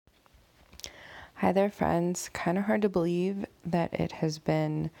Hi there, friends. Kind of hard to believe that it has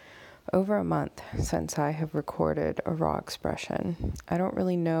been over a month since I have recorded a raw expression. I don't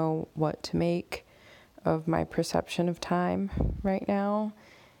really know what to make of my perception of time right now.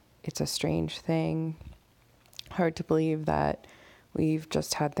 It's a strange thing. Hard to believe that we've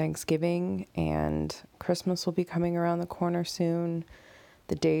just had Thanksgiving and Christmas will be coming around the corner soon.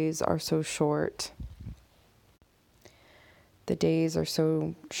 The days are so short.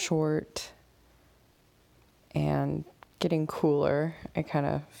 And getting cooler. I kind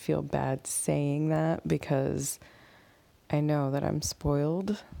of feel bad saying that because I know that I'm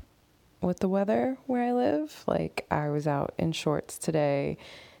spoiled with the weather where I live. Like, I was out in shorts today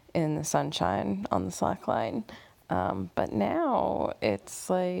in the sunshine on the slack line. But now it's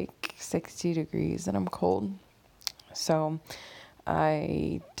like 60 degrees and I'm cold. So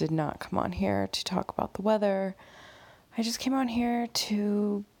I did not come on here to talk about the weather. I just came on here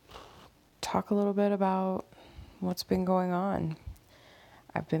to talk a little bit about what's been going on.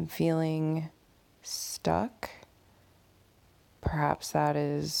 I've been feeling stuck. Perhaps that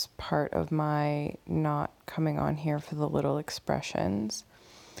is part of my not coming on here for the little expressions.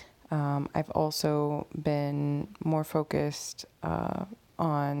 I've also been more focused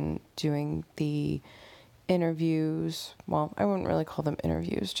on doing the interviews. Well, I wouldn't really call them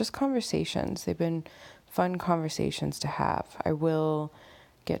interviews, just conversations. They've been fun conversations to have. I will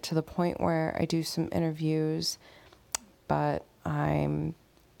get to the point where I do some interviews, but I'm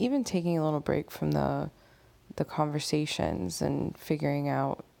even taking a little break from the conversations and figuring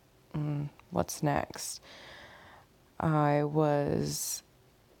out what's next. I've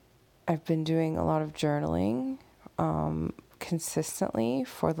been doing a lot of journaling consistently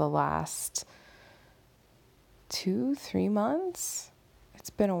for the last 2-3 months. It's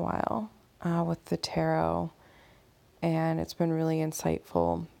been a while with the tarot, and it's been really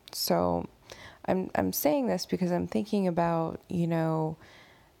insightful. So I'm saying this because I'm thinking about, the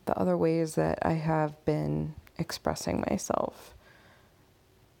other ways that I have been expressing myself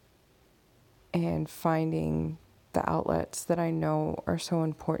and finding the outlets that I know are so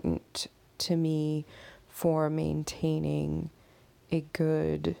important to me for maintaining a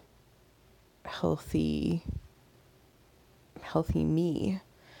good, healthy me.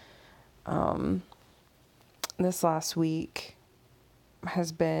 This last week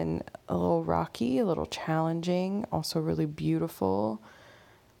has been a little rocky, a little challenging, also really beautiful.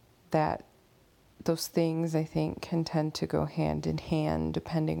 That those things, I think, can tend to go hand in hand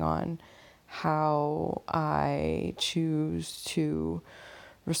depending on how I choose to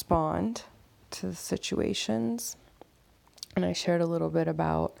respond to the situations. And I shared a little bit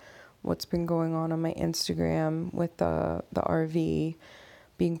about what's been going on my Instagram with the RV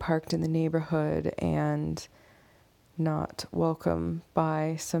being parked in the neighborhood and not welcome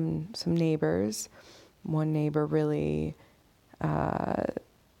by some neighbors. One neighbor really had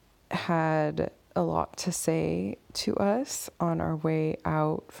a lot to say to us on our way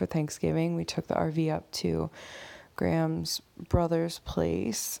out for Thanksgiving. We took the RV up to Graham's brother's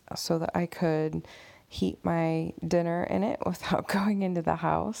place so that I could heat my dinner in it without going into the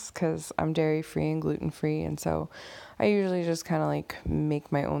house, because I'm dairy free and gluten free, and so I usually just kind of like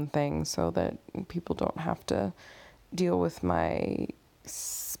make my own thing so that people don't have to deal with my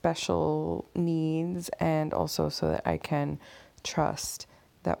special needs, and also so that I can trust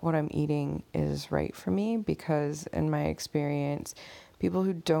that what I'm eating is right for me, because in my experience, people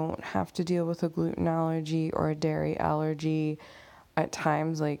who don't have to deal with a gluten allergy or a dairy allergy at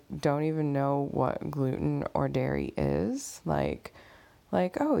times don't even know what gluten or dairy is. Like,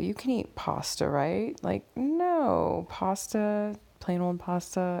 oh, you can eat pasta, right? Like, no, pasta, plain old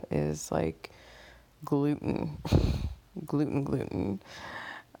pasta is like gluten, gluten.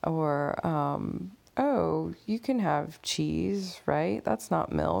 Or, oh, you can have cheese, right? That's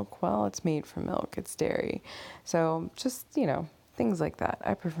not milk. Well, it's made from milk. It's dairy. So just, things like that.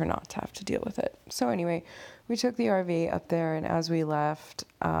 I prefer not to have to deal with it. So anyway, we took the RV up there, and as we left,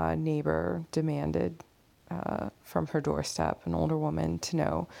 a neighbor demanded from her doorstep, an older woman, to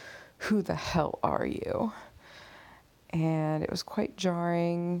know, who the hell are you? And it was quite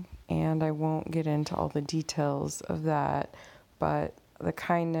jarring, and I won't get into all the details of that, but the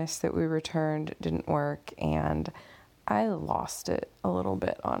kindness that we returned didn't work, and I lost it a little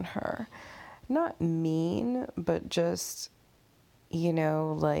bit on her. Not mean, but just,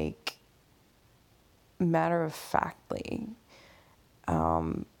 matter of factly.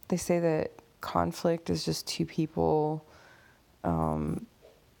 They say that conflict is just two people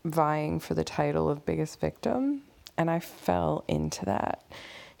vying for the title of biggest victim, and I fell into that.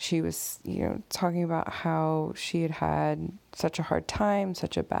 She was, talking about how she had had such a hard time,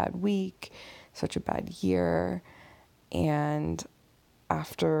 such a bad week, such a bad year. And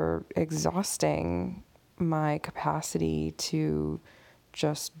after exhausting my capacity to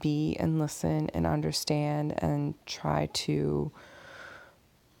just be and listen and understand and try to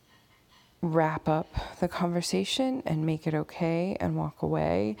wrap up the conversation and make it okay and walk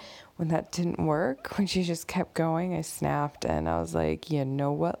away, when that didn't work, when she just kept going, I snapped and I was like, you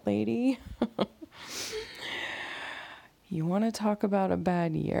know what, lady? You want to talk about a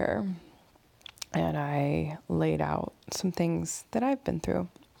bad year? And I laid out some things that I've been through.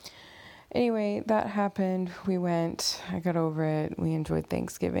 Anyway, that happened. We went, I got over it. We enjoyed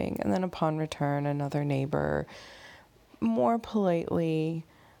Thanksgiving. And then upon return, another neighbor more politely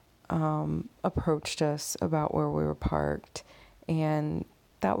approached us about where we were parked. And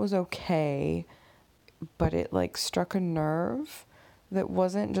that was okay. But it like struck a nerve that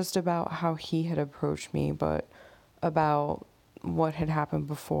wasn't just about how he had approached me, but about what had happened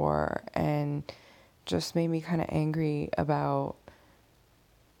before, and just made me kind of angry about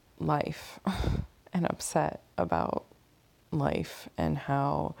life and upset about life, and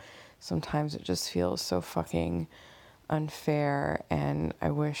how sometimes it just feels so fucking unfair. And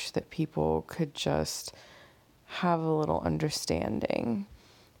I wish that people could just have a little understanding,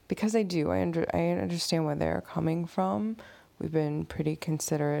 because I do. I understand where they're coming from. We've been pretty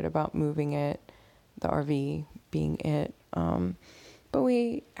considerate about moving it, the RV being it. But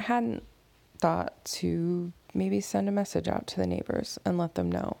we hadn't thought to maybe send a message out to the neighbors and let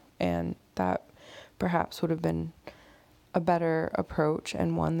them know. And that perhaps would have been a better approach,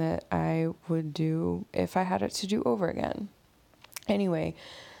 and one that I would do if I had it to do over again. Anyway,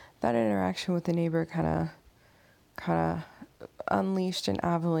 that interaction with the neighbor kind of unleashed an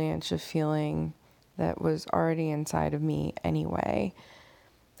avalanche of feeling that was already inside of me anyway.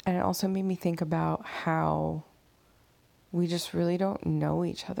 And it also made me think about how we just really don't know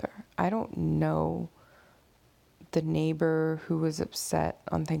each other. I don't know the neighbor who was upset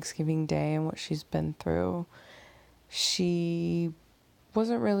on Thanksgiving Day and what she's been through. She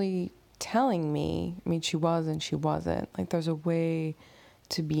wasn't really telling me. I mean, she was and she wasn't. Like, there's a way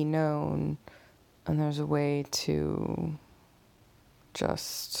to be known, and there's a way to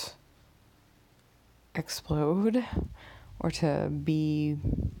just explode or to be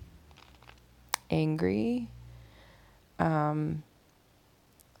angry.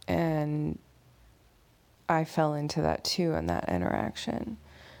 And I fell into that too in that interaction.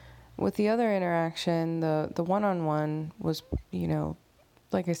 With the other interaction, the one-on-one was,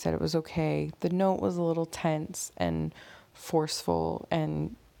 like I said, it was okay. The note was a little tense and forceful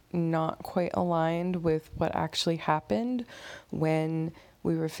and not quite aligned with what actually happened when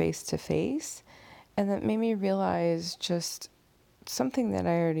we were face to face. And that made me realize just something that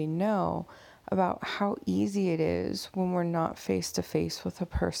I already know about how easy it is when we're not face to face with a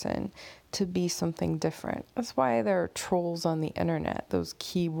person to be something different. That's why there are trolls on the internet, those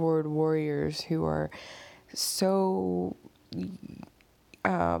keyboard warriors who are so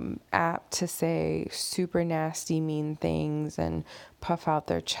apt to say super nasty, mean things and puff out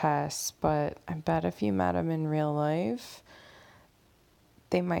their chests. But I bet if you met them in real life,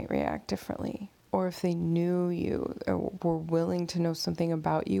 they might react differently. Or if they knew you or were willing to know something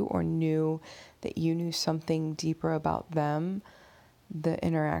about you, or knew that you knew something deeper about them, the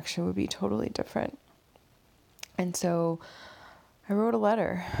interaction would be totally different. And so I wrote a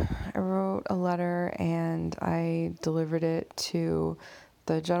letter. And I delivered it to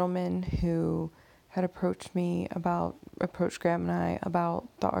the gentleman who had approached Graham and I about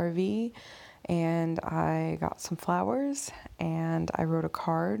the RV. And I got some flowers, and I wrote a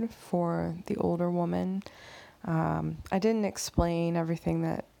card for the older woman. I didn't explain everything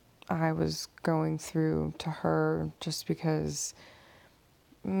that I was going through to her, just because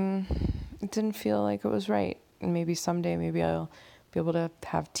it didn't feel like it was right. And maybe someday, maybe I'll be able to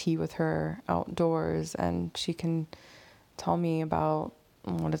have tea with her outdoors, and she can tell me about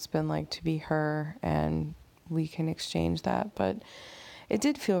what it's been like to be her, and we can exchange that. But it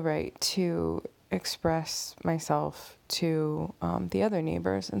did feel right to express myself to the other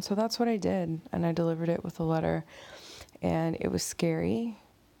neighbors. And so that's what I did. And I delivered it with a letter. And it was scary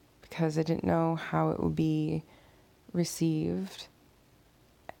because I didn't know how it would be received.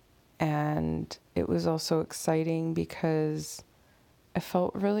 And it was also exciting because I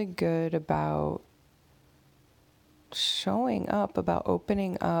felt really good about showing up, about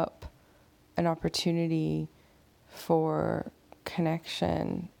opening up an opportunity for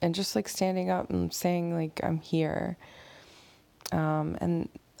connection, and just like standing up and saying like, I'm here. And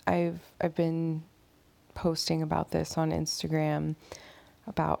I've been posting about this on Instagram,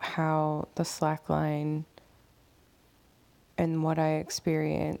 about how the slackline and what I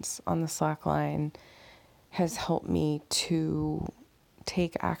experience on the slackline has helped me to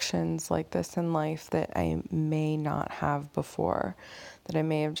take actions like this in life that I may not have before, that I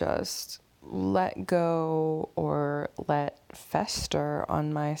may have just let go or let fester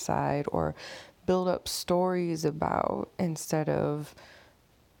on my side or build up stories about, instead of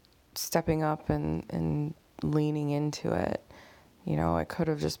stepping up and leaning into it. You know, I could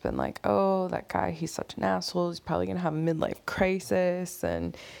have just been like, oh, that guy, he's such an asshole. He's probably going to have a midlife crisis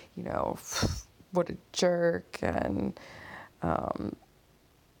and, you know, what a jerk. And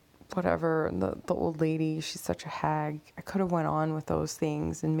whatever. And the old lady, she's such a hag. I could have went on with those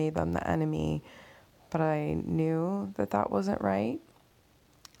things and made them the enemy. But I knew that that wasn't right.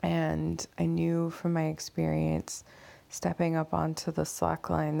 And I knew from my experience stepping up onto the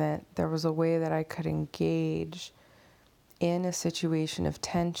slackline that there was a way that I could engage in a situation of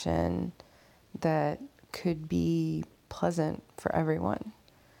tension that could be pleasant for everyone,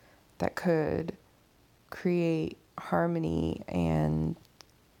 that could create harmony and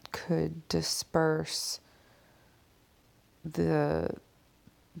could disperse the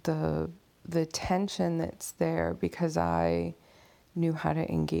tension that's there, because I knew how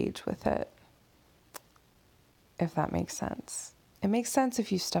to engage with it, if that makes sense. It makes sense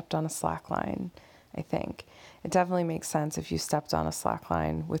if you stepped on a slack line, I think. It definitely makes sense if you stepped on a slack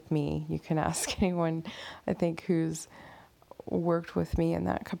line with me. You can ask anyone, I think, who's worked with me in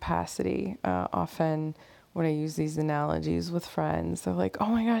that capacity. Often when I use these analogies with friends, they're like, oh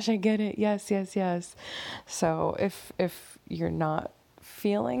my gosh, I get it. Yes, yes, yes. So if you're not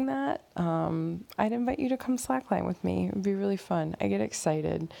feeling that, I'd invite you to come slackline with me. It would be really fun. I get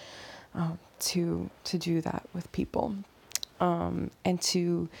excited to do that with people, and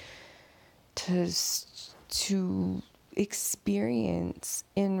to experience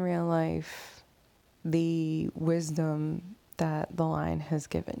in real life the wisdom that the line has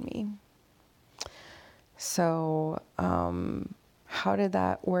given me. So, how did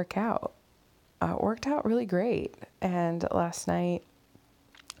that work out? It worked out really great. And last night,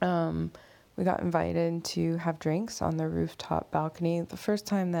 we got invited to have drinks on the rooftop balcony. The first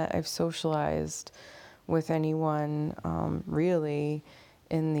time that I've socialized with anyone, really,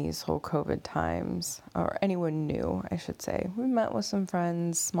 in these whole COVID times, or anyone new, I should say. We met with some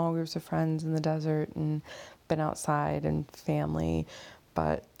friends, small groups of friends in the desert, and been outside and family,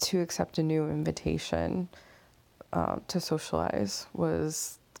 but to accept a new invitation to socialize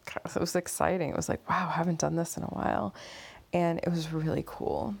was exciting. It was like, wow, I haven't done this in a while. And it was really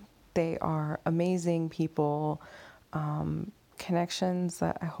cool. They are amazing people, connections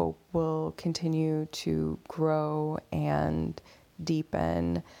that I hope will continue to grow and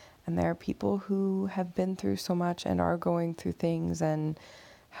deepen. And there are people who have been through so much and are going through things and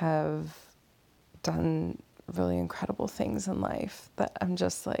have done really incredible things in life, that I'm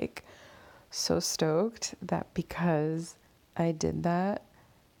just like so stoked that because I did that,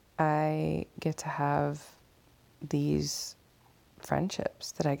 I get to have these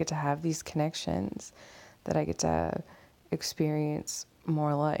friendships, that I get to have these connections, that I get to experience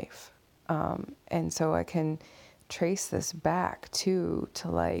more life. And so I can trace this back to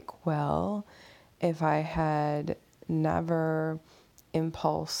like, well, if I had never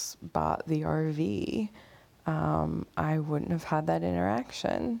impulse bought the RV, I wouldn't have had that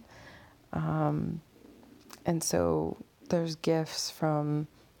interaction. And so there's gifts from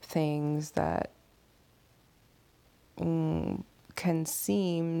things that can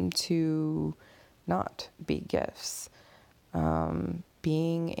seem to not be gifts.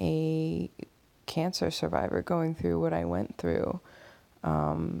 Being a cancer survivor, going through what I went through,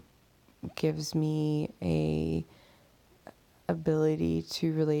 gives me a ability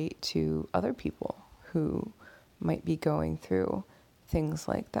to relate to other people who might be going through things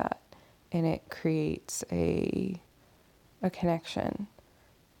like that. And it creates a connection.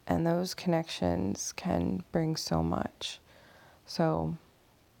 And those connections can bring so much. So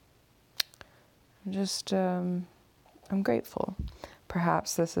I'm just, I'm grateful.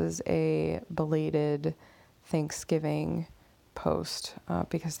 Perhaps this is a belated Thanksgiving post,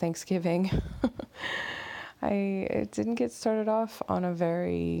 because Thanksgiving, it didn't get started off on a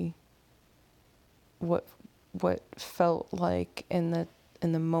very, what felt like in the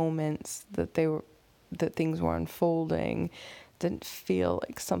moments that things were unfolding, didn't feel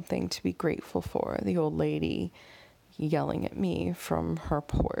like something to be grateful for. The old lady yelling at me from her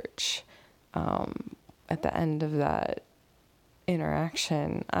porch. At the end of that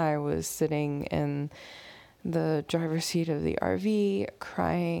interaction, I was sitting in the driver's seat of the RV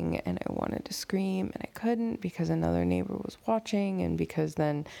crying, and I wanted to scream and I couldn't because another neighbor was watching, and because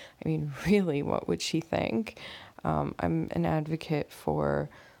then, I mean, really, what would she think? I'm an advocate for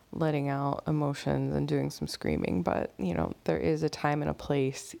letting out emotions and doing some screaming, but there is a time and a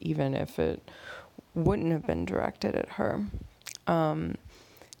place, even if it wouldn't have been directed at her.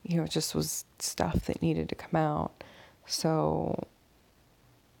 It just was stuff that needed to come out. So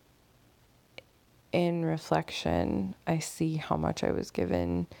in reflection, I see how much I was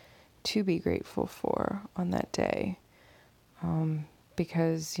given to be grateful for on that day.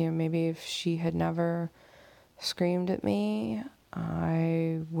 Because, maybe if she had never screamed at me,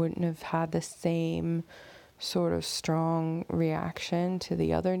 I wouldn't have had the same sort of strong reaction to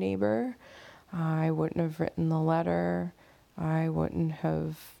the other neighbor. I wouldn't have written the letter. I wouldn't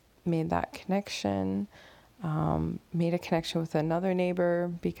have made that connection. Made a connection with another neighbor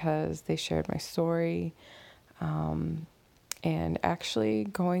because they shared my story. And actually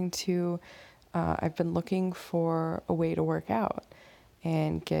I've been looking for a way to work out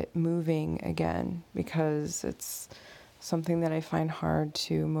and get moving again, because it's something that I find hard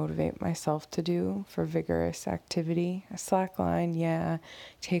to motivate myself to do for vigorous activity. I slackline, yeah,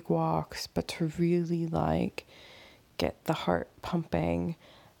 take walks, but to really get the heart pumping,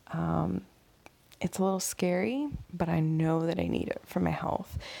 it's a little scary, but I know that I need it for my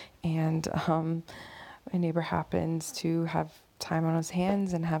health. And my neighbor happens to have time on his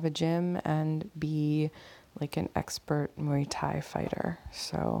hands and have a gym and be like an expert Muay Thai fighter.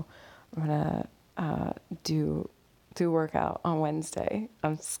 So I'm gonna do workout on Wednesday.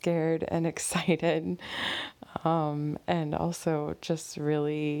 I'm scared and excited, and also just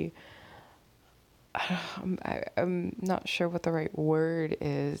really, I'm not sure what the right word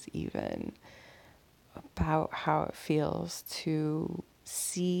is even, about how it feels to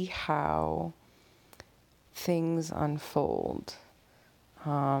see how things unfold.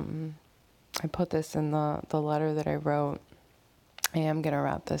 I put this in the letter that I wrote. I am going to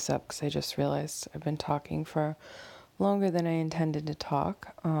wrap this up because I just realized I've been talking for longer than I intended to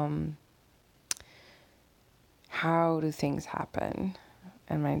talk. How do things happen?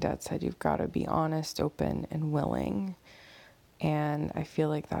 And my dad said, you've got to be honest, open, and willing. And I feel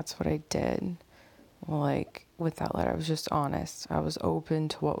like that's what I did. With that letter, I was just honest. I was open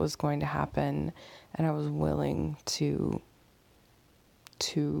to what was going to happen, and I was willing to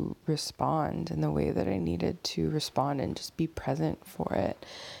respond in the way that I needed to respond and just be present for it.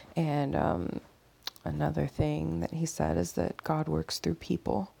 And another thing that he said is that God works through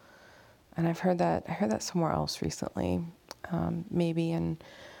people. And I heard that somewhere else recently, maybe in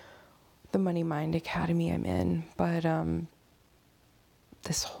the Money Mind Academy I'm in, but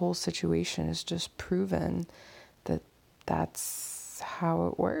this whole situation has just proven that that's how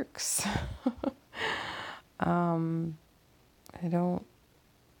it works.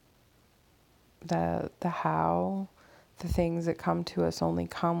 The things that come to us only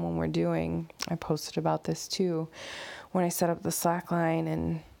come when we're doing. I posted about this too. When I set up the slack line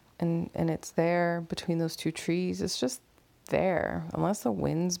and it's there between those two trees, it's just there. Unless the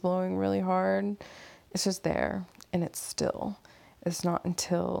wind's blowing really hard, it's just there and it's still. It's not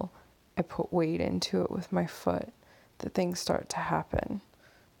until I put weight into it with my foot that things start to happen.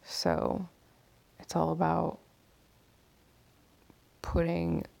 So it's all about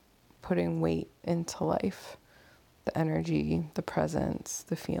putting weight into life, the energy, the presence,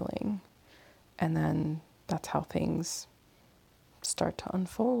 the feeling, and then that's how things start to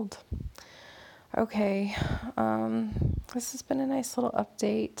unfold. Okay, this has been a nice little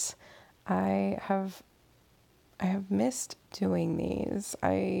update. I have missed doing these.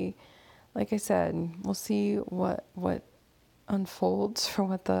 Like I said, we'll see what unfolds for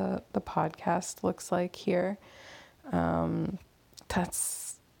what the podcast looks like here.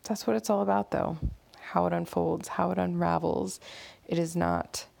 That's what it's all about, though. How it unfolds, how it unravels. It is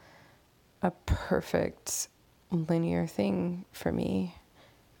not a perfect linear thing for me,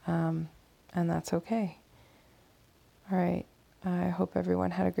 and that's okay. All right. I hope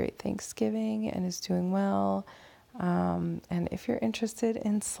everyone had a great Thanksgiving and is doing well. And if you're interested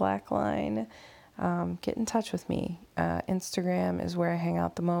in Slackline, get in touch with me. Instagram is where I hang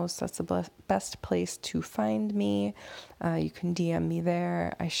out the most. That's the best place to find me. You can DM me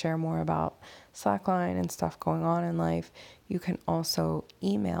there. I share more about Slackline and stuff going on in life. You can also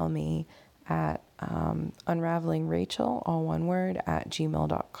email me at unravelingrachel, all one word,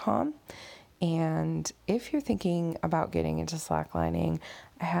 @gmail.com. And if you're thinking about getting into slacklining,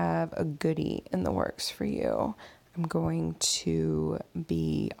 I have a goodie in the works for you. I'm going to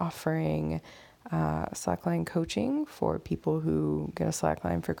be offering slackline coaching for people who get a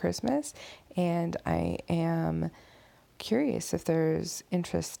slackline for Christmas. And I am curious if there's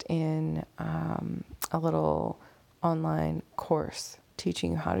interest in a little online course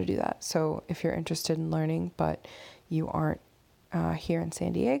teaching you how to do that. So if you're interested in learning, but you aren't here in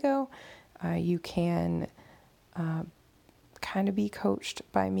San Diego, you can kind of be coached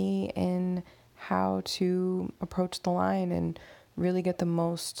by me in how to approach the line and really get the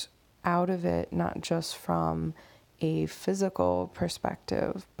most out of it, not just from a physical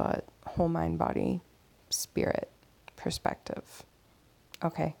perspective, but whole mind, body, spirit perspective.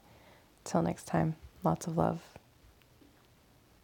 Okay, till next time, lots of love.